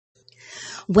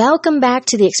Welcome back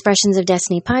to the Expressions of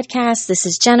Destiny podcast. This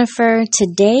is Jennifer.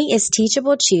 Today is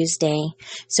Teachable Tuesday,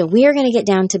 so we are going to get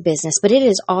down to business, but it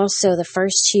is also the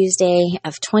first Tuesday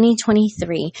of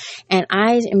 2023, and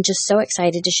I am just so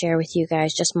excited to share with you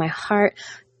guys just my heart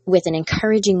with an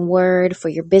encouraging word for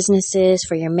your businesses,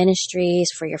 for your ministries,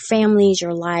 for your families,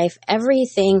 your life,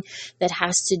 everything that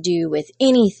has to do with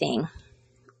anything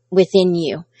within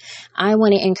you. I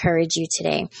want to encourage you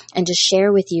today and just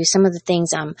share with you some of the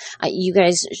things you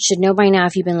guys should know by now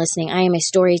if you've been listening. I am a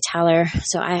storyteller,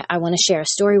 so I want to share a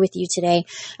story with you today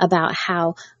about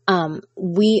how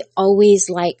we always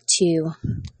like to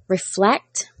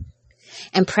reflect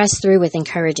and press through with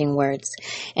encouraging words.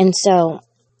 And so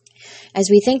as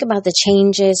we think about the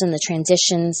changes and the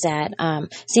transitions that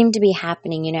seem to be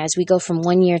happening, as we go from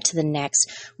one year to the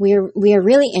next, we are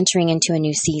really entering into a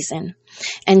new season.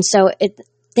 And so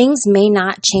things may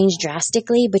not change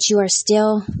drastically, but you are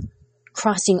still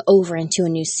crossing over into a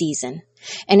new season.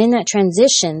 And in that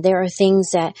transition, there are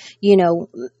things that,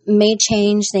 may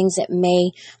change, things that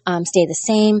may stay the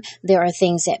same. There are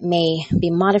things that may be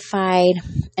modified.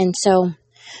 And so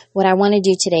what I want to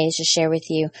do today is just share with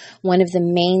you one of the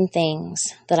main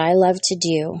things that I love to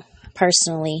do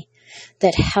personally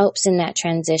that helps in that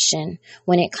transition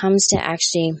when it comes to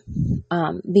actually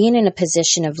being in a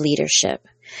position of leadership.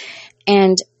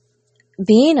 And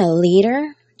being a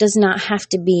leader does not have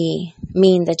to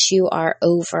mean that you are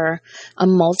over a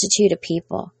multitude of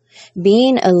people.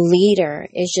 Being a leader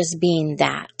is just being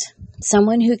that.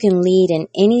 Someone who can lead in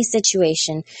any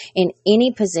situation, in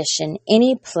any position,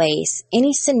 any place,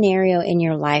 any scenario in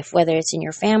your life, whether it's in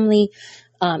your family,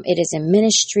 it is in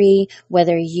ministry,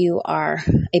 whether you are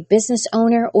a business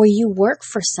owner or you work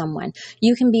for someone.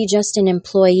 You can be just an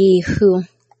employee who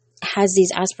has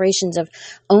these aspirations of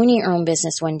owning your own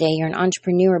business one day. You're an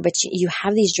entrepreneur, but you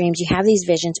have these dreams, you have these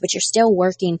visions, but you're still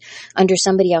working under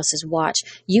somebody else's watch.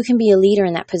 You can be a leader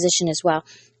in that position as well.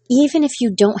 Even if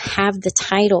you don't have the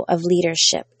title of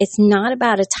leadership, it's not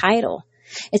about a title.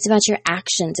 It's about your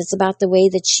actions. It's about the way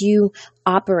that you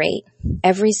operate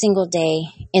every single day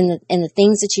in the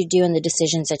things that you do and the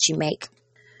decisions that you make.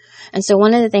 And so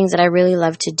one of the things that I really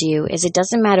love to do is it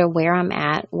doesn't matter where I'm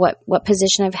at, what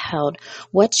position I've held,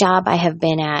 what job I have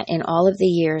been at in all of the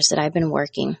years that I've been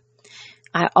working.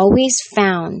 I always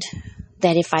found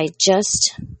that if I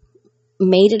just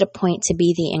made it a point to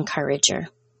be the encourager,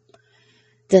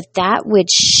 that would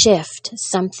shift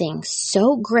something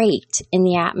so great in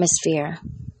the atmosphere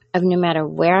of no matter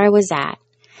where I was at,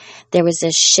 there was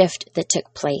a shift that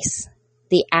took place.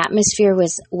 The atmosphere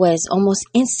was almost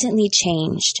instantly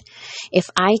changed if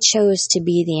I chose to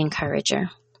be the encourager.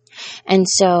 And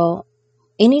so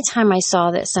anytime I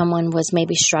saw that someone was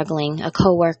maybe struggling, a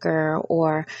coworker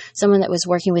or someone that was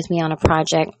working with me on a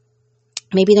project,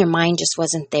 maybe their mind just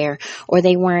wasn't there, or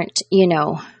they weren't,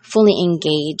 fully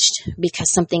engaged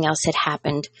because something else had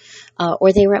happened,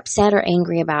 or they were upset or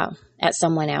angry at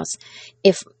someone else.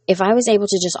 If I was able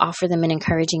to just offer them an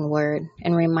encouraging word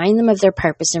and remind them of their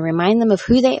purpose and remind them of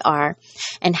who they are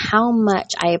and how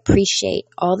much I appreciate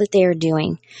all that they are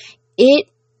doing, it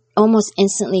almost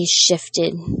instantly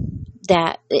shifted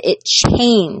that. It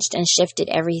changed and shifted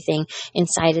everything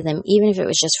inside of them, even if it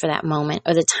was just for that moment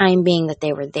or the time being that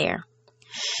they were there.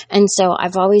 And so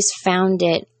I've always found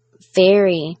it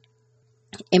very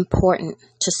important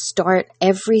to start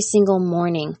every single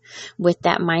morning with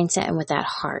that mindset and with that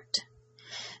heart.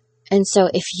 And so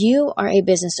if you are a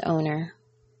business owner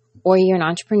or you're an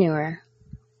entrepreneur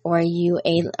or you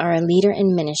are a leader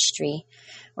in ministry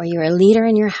or you're a leader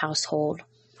in your household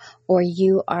or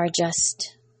you are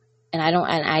just, and I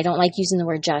don't like using the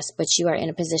word just, but you are in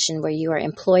a position where you are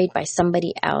employed by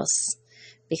somebody else,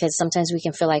 because sometimes we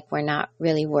can feel like we're not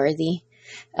really worthy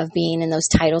of being in those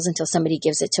titles until somebody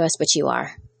gives it to us, but you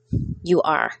are. You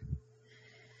are.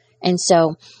 And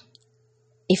so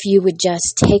if you would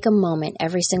just take a moment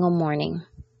every single morning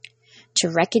to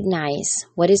recognize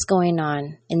what is going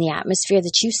on in the atmosphere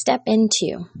that you step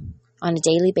into on a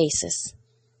daily basis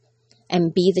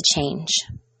and be the change.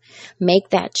 Make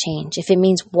that change. If it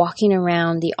means walking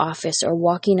around the office or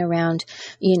walking around,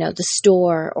 the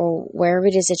store or wherever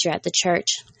it is that you're at, the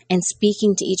church, and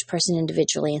speaking to each person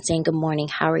individually and saying, good morning,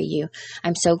 how are you?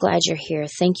 I'm so glad you're here.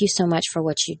 Thank you so much for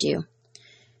what you do.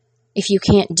 If you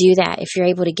can't do that, if you're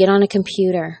able to get on a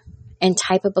computer and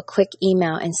type up a quick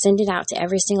email and send it out to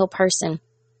every single person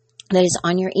that is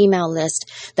on your email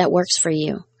list that works for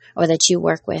you or that you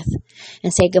work with,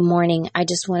 and say, good morning, I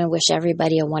just want to wish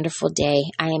everybody a wonderful day.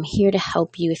 I am here to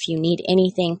help you. If you need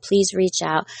anything, please reach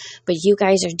out. But you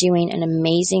guys are doing an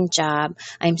amazing job.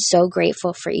 I'm so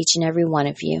grateful for each and every one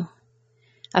of you.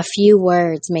 A few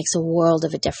words makes a world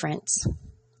of a difference.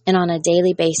 And on a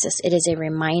daily basis, it is a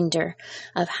reminder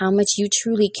of how much you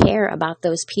truly care about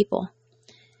those people.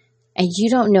 And you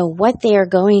don't know what they are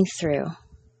going through.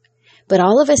 But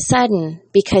all of a sudden,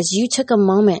 because you took a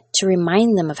moment to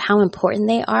remind them of how important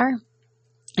they are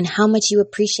and how much you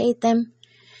appreciate them,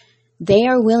 they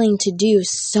are willing to do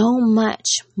so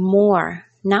much more,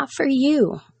 not for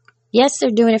you. Yes, they're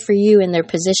doing it for you in their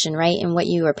position, right? And what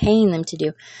you are paying them to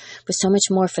do, but so much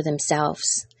more for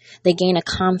themselves. They gain a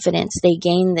confidence. They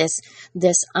gain this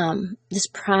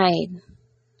pride,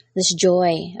 this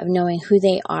joy of knowing who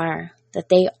they are, that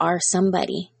they are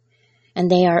somebody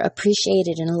and they are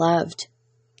appreciated and loved.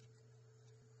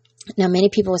 Now, many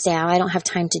people will say, oh, I don't have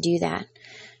time to do that.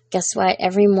 Guess what?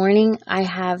 Every morning I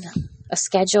have a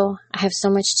schedule. I have so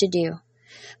much to do.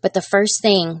 But the first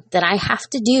thing that I have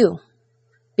to do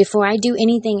before I do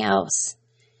anything else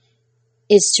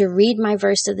is to read my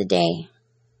verse of the day,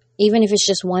 even if it's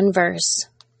just one verse,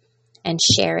 and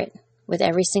share it with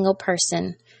every single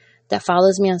person that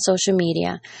follows me on social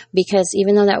media. Because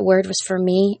even though that word was for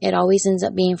me, it always ends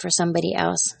up being for somebody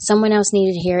else. Someone else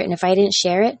needed to hear it. And if I didn't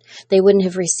share it, they wouldn't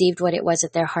have received what it was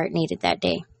that their heart needed that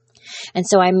day. And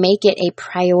so I make it a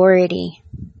priority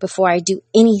before I do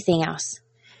anything else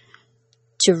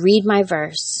to read my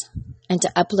verse and to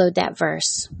upload that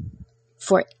verse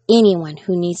for anyone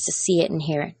who needs to see it and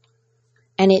hear it.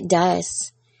 And it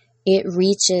does. It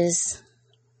reaches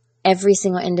every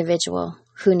single individual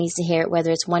who needs to hear it, whether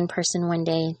it's one person one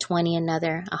day, 20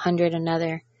 another, 100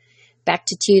 another, back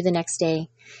to 2 the next day.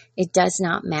 It does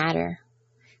not matter.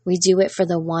 We do it for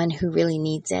the one who really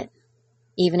needs it.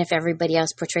 Even if everybody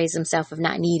else portrays themselves of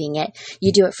not needing it,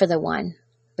 you do it for the one,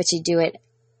 but you do it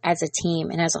as a team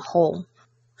and as a whole.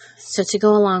 So to go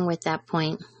along with that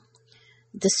point,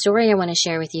 the story I want to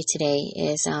share with you today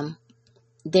is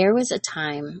there was a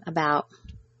time about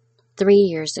 3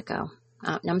 years ago.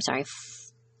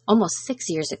 Almost 6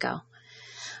 years ago.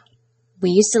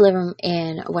 We used to live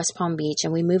in West Palm Beach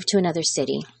and we moved to another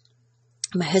city.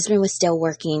 My husband was still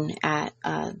working at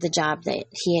the job that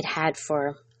he had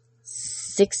for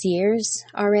 6 years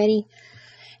already.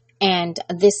 And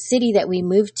this city that we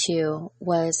moved to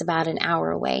was about an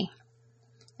hour away.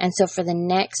 And so for the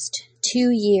next 2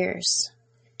 years,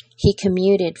 he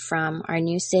commuted from our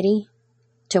new city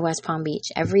to West Palm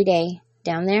Beach every day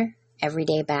down there, every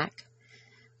day back.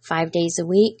 5 days a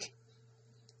week.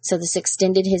 So this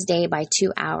extended his day by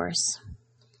 2 hours.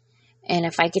 And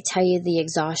if I could tell you the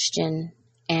exhaustion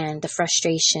and the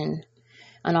frustration,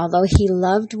 and although he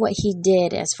loved what he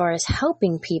did as far as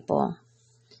helping people,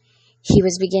 he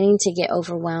was beginning to get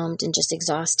overwhelmed and just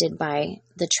exhausted by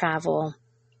the travel,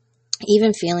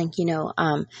 even feeling,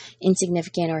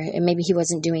 insignificant, or maybe he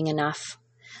wasn't doing enough.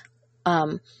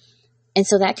 And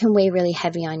so that can weigh really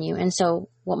heavy on you. And so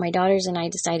what my daughters and I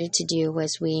decided to do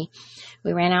was we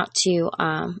ran out to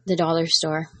the dollar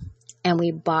store and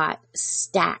we bought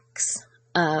stacks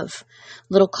of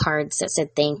little cards that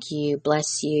said, thank you,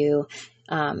 bless you,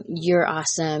 you're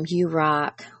awesome, you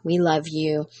rock, we love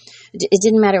you. It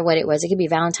didn't matter what it was. It could be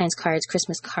Valentine's cards,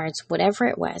 Christmas cards, whatever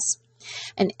it was.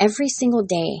 And every single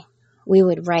day we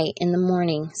would write in the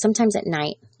morning, sometimes at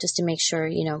night, just to make sure,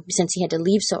 since he had to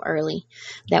leave so early,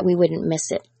 that we wouldn't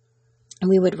miss it. And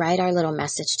we would write our little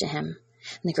message to him.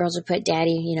 And the girls would put,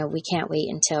 Daddy, we can't wait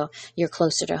until you're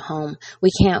closer to home. We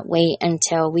can't wait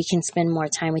until we can spend more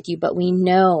time with you, but we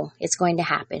know it's going to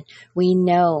happen. We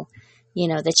know,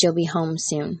 that you'll be home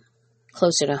soon,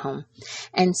 closer to home.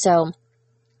 And so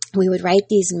we would write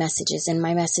these messages, and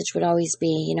my message would always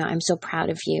be, I'm so proud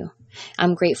of you.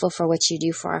 I'm grateful for what you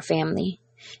do for our family.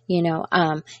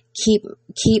 Keep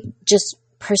just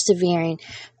persevering.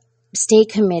 Stay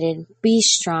committed. Be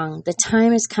strong. The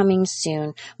time is coming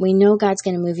soon. We know God's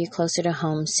going to move you closer to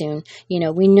home soon. We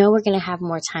know we're going to have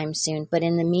more time soon. But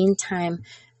in the meantime,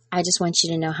 I just want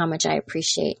you to know how much I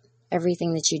appreciate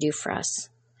everything that you do for us.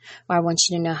 Or I want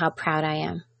you to know how proud I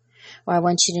am. Or I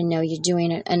want you to know you're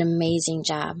doing an amazing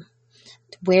job.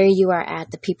 Where you are at,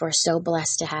 the people are so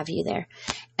blessed to have you there.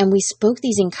 And we spoke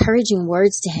these encouraging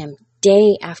words to him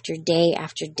day after day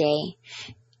after day.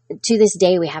 To this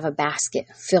day, we have a basket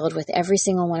filled with every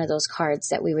single one of those cards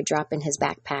that we would drop in his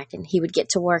backpack. And he would get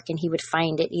to work and he would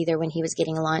find it either when he was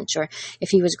getting lunch or if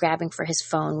he was grabbing for his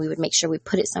phone, we would make sure we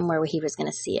put it somewhere where he was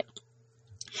going to see it.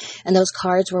 And those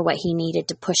cards were what he needed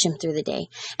to push him through the day.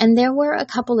 And there were a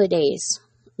couple of days,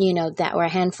 that were a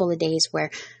handful of days where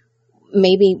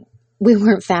maybe we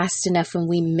weren't fast enough and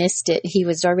we missed it. He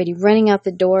was already running out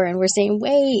the door and we're saying,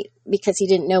 wait, because he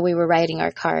didn't know we were writing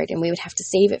our card and we would have to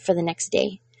save it for the next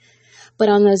day. But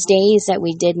on those days that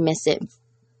we did miss it,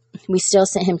 we still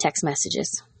sent him text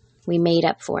messages. We made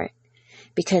up for it.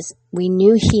 because we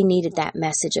knew he needed that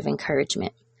message of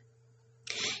encouragement.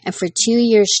 And for 2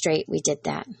 years straight, we did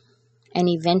that. And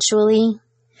eventually,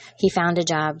 he found a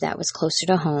job that was closer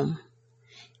to home.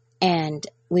 And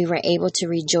we were able to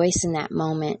rejoice in that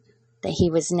moment that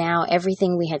he was now,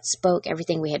 everything we had spoke,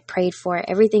 everything we had prayed for,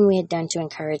 everything we had done to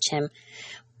encourage him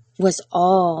was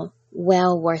all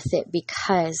well worth it,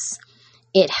 because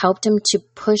it helped him to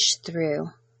push through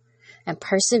and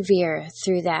persevere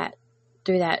through that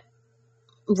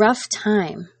rough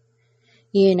time,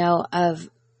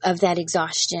 of that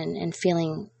exhaustion and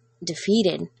feeling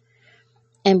defeated,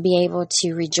 and be able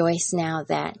to rejoice now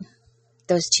that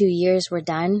those 2 years were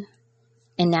done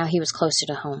and now he was closer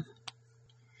to home.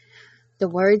 The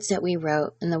words that we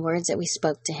wrote and the words that we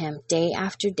spoke to him day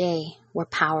after day were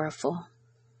powerful.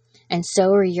 And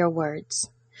so are your words.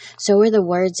 So are the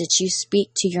words that you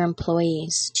speak to your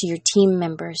employees, to your team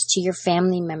members, to your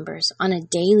family members on a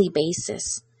daily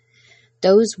basis.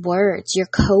 Those words, your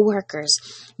coworkers,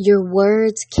 your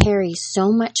words carry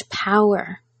so much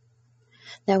power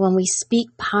that when we speak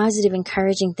positive,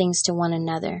 encouraging things to one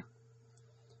another,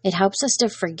 it helps us to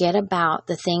forget about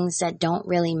the things that don't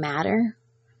really matter.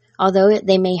 Although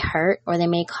they may hurt, or they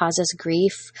may cause us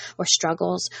grief or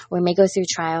struggles, or we may go through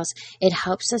trials, it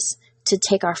helps us to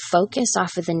take our focus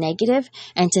off of the negative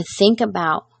and to think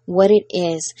about what it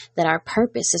is that our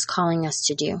purpose is calling us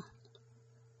to do.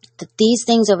 That these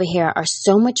things over here are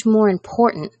so much more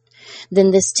important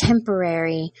than these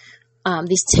temporary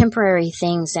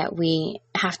things that we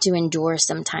have to endure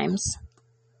sometimes.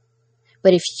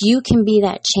 But if you can be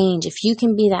that change, if you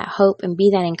can be that hope and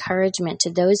be that encouragement to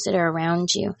those that are around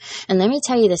you, and let me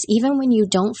tell you this, even when you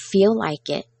don't feel like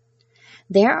it,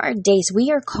 there are days we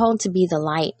are called to be the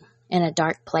light in a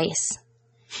dark place.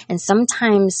 And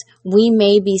sometimes we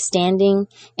may be standing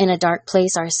in a dark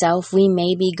place ourselves. We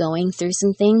may be going through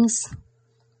some things,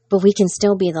 but we can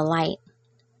still be the light.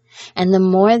 And the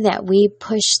more that we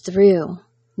push through,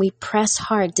 we press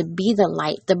hard to be the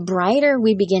light, the brighter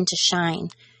we begin to shine.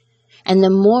 And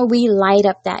the more we light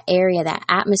up that area, that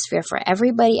atmosphere for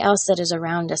everybody else that is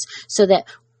around us, so that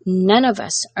none of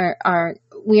us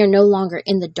we are no longer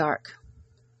in the dark,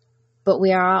 but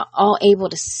we are all able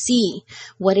to see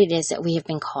what it is that we have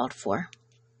been called for.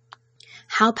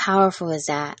 How powerful is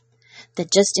that?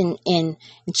 That just in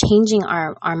changing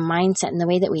our mindset and the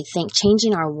way that we think,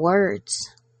 changing our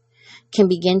words, can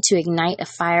begin to ignite a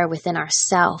fire within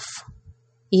ourselves,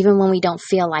 even when we don't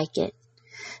feel like it,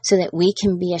 so that we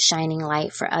can be a shining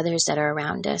light for others that are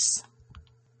around us.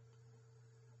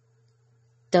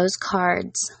 Those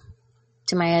cards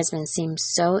to my husband seemed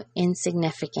so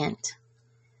insignificant,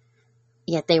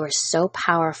 yet they were so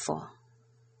powerful.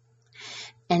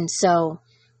 And so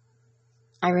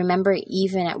I remember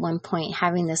even at one point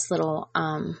having this little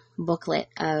booklet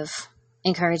of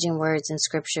encouraging words and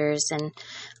scriptures, and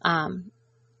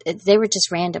they were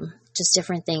just random, just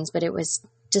different things, but it was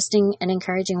just an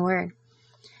encouraging word.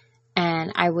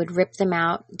 And I would rip them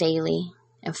out daily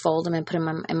and fold them and put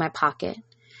them in my pocket.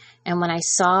 And when I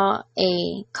saw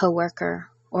a coworker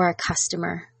or a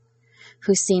customer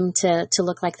who seemed to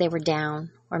look like they were down,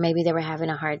 or maybe they were having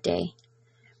a hard day,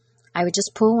 I would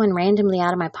just pull one randomly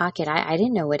out of my pocket. I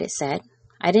didn't know what it said.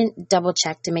 I didn't double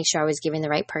check to make sure I was giving the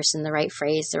right person the right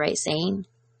phrase, the right saying,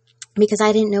 because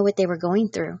I didn't know what they were going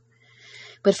through.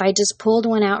 But if I just pulled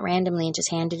one out randomly and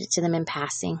just handed it to them in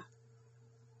passing,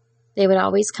 they would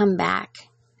always come back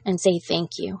and say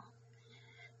thank you,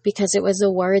 because it was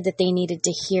a word that they needed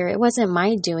to hear. It wasn't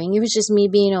my doing. It was just me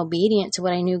being obedient to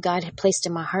what I knew God had placed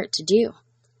in my heart to do,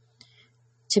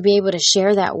 to be able to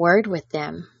share that word with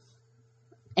them.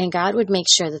 And God would make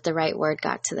sure that the right word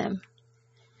got to them.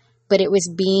 But it was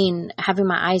having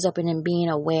my eyes open and being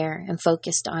aware and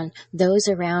focused on those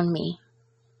around me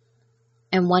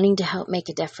and wanting to help make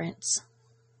a difference.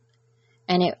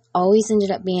 And it always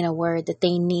ended up being a word that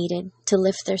they needed to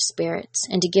lift their spirits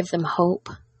and to give them hope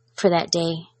for that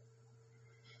day.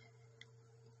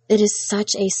 It is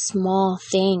such a small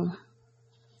thing,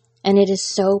 and it is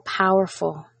so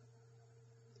powerful.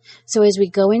 So as we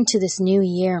go into this new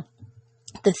year,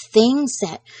 the things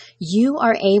that you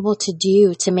are able to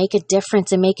do to make a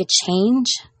difference and make a change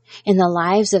in the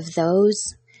lives of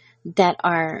those that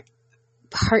are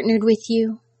partnered with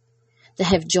you, that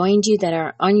have joined you, that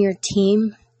are on your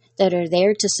team, that are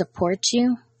there to support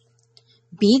you,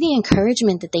 be the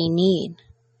encouragement that they need.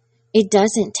 It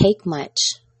doesn't take much.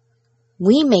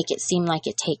 We make it seem like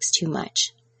it takes too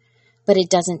much, but it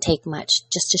doesn't take much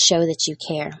just to show that you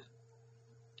care.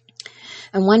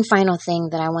 And one final thing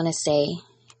that I want to say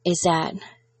is that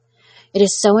it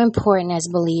is so important as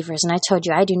believers, and I told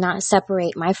you I do not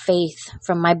separate my faith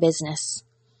from my business.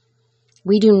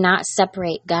 We do not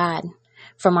separate God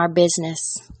from our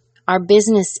business. Our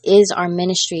business is our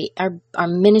ministry. Our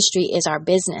ministry is our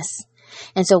business.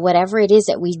 And so whatever it is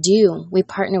that we do, we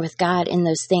partner with God in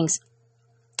those things,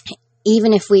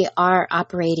 even if we are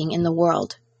operating in the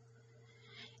world.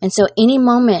 And so any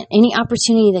moment, any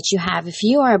opportunity that you have, if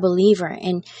you are a believer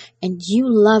and you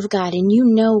love God and you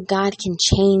know God can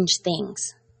change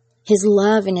things, His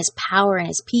love and His power and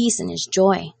His peace and His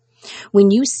joy, when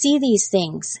you see these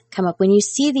things come up, when you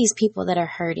see these people that are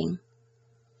hurting,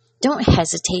 don't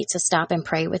hesitate to stop and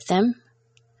pray with them.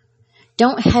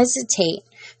 Don't hesitate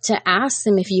to ask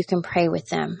them if you can pray with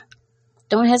them.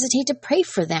 Don't hesitate to pray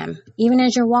for them, even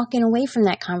as you're walking away from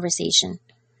that conversation.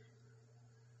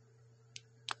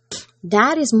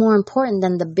 That is more important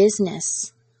than the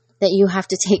business that you have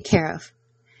to take care of.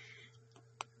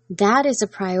 That is a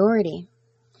priority.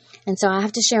 And so I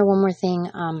have to share one more thing.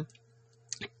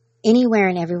 Anywhere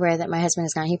and everywhere that my husband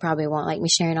has gone, he probably won't like me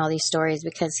sharing all these stories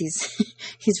because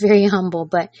he's very humble,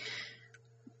 but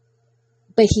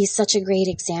he's such a great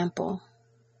example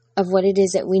of what it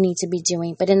is that we need to be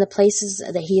doing. But in the places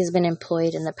that he has been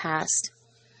employed in the past,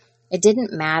 it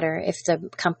didn't matter if the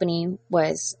company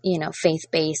was,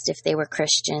 faith-based, if they were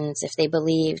Christians, if they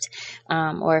believed,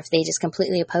 or if they just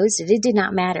completely opposed it. It did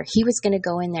not matter. He was going to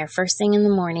go in there first thing in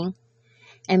the morning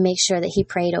and make sure that he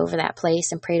prayed over that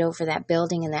place and prayed over that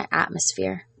building and that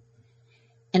atmosphere.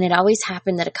 And it always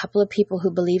happened that a couple of people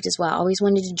who believed as well always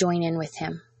wanted to join in with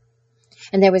him.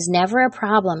 And there was never a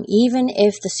problem, even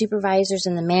if the supervisors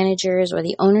and the managers or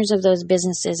the owners of those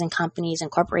businesses and companies and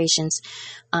corporations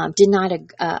did not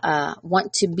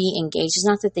want to be engaged. It's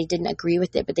not that they didn't agree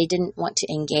with it, but they didn't want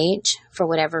to engage for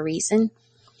whatever reason.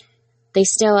 They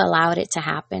still allowed it to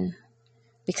happen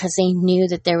because they knew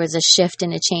that there was a shift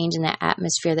and a change in that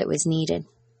atmosphere that was needed.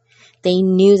 They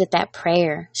knew that that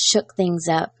prayer shook things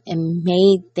up and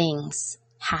made things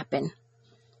happen.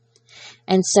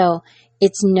 And so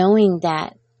it's knowing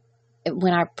that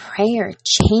when our prayer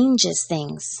changes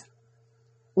things,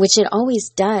 which it always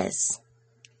does,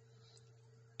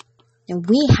 and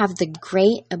we have the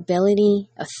great ability,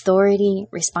 authority,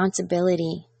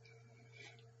 responsibility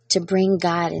to bring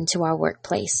God into our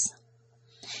workplace.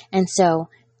 And so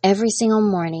every single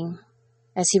morning,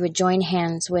 as he would join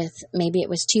hands with, maybe it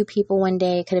was 2 people one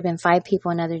day, it could have been 5 people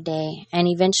another day, and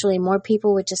eventually more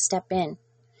people would just step in.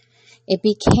 It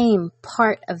became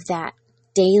part of that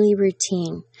daily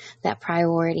routine, that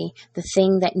priority, the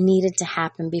thing that needed to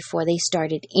happen before they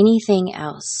started anything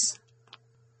else.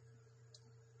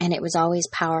 And it was always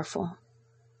powerful.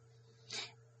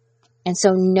 And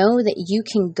so know that you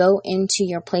can go into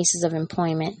your places of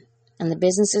employment and the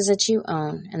businesses that you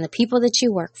own and the people that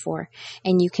you work for,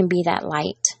 and you can be that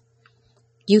light.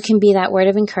 You can be that word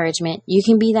of encouragement. You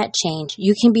can be that change.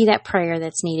 You can be that prayer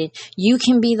that's needed. You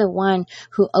can be the one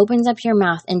who opens up your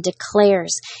mouth and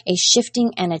declares a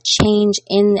shifting and a change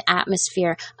in the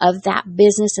atmosphere of that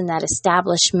business and that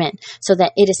establishment so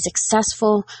that it is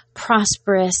successful,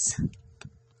 prosperous,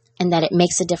 and that it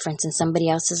makes a difference in somebody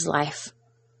else's life.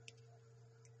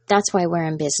 That's why we're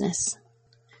in business.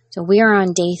 So we are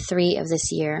on day 3 of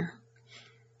this year.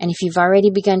 And if you've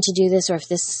already begun to do this, or if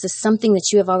this is something that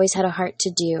you have always had a heart to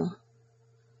do,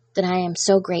 then I am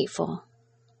so grateful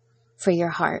for your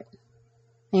heart.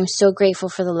 I am so grateful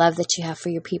for the love that you have for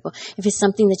your people. If it's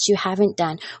something that you haven't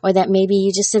done, or that maybe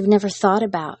you just have never thought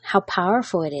about how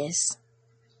powerful it is,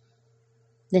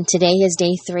 then today is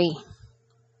day 3.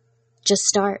 Just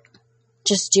start.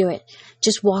 Just do it.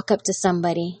 Just walk up to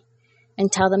somebody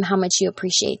and tell them how much you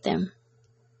appreciate them.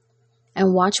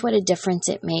 And watch what a difference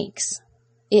it makes.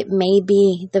 It may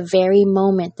be the very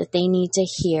moment that they need to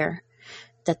hear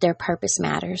that their purpose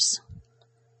matters.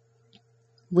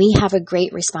 We have a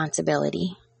great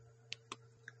responsibility,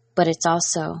 but it's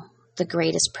also the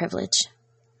greatest privilege.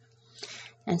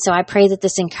 And so I pray that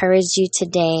this encouraged you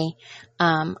today.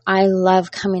 I love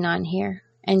coming on here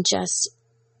and just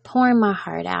pouring my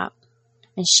heart out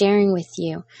and sharing with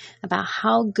you about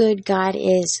how good God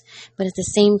is, but at the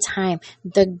same time,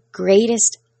 the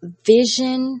greatest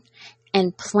vision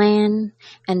and plan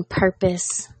and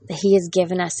purpose that He has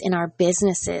given us in our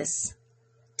businesses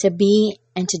to be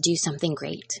and to do something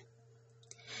great.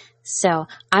 So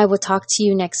I will talk to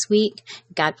you next week.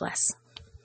 God bless.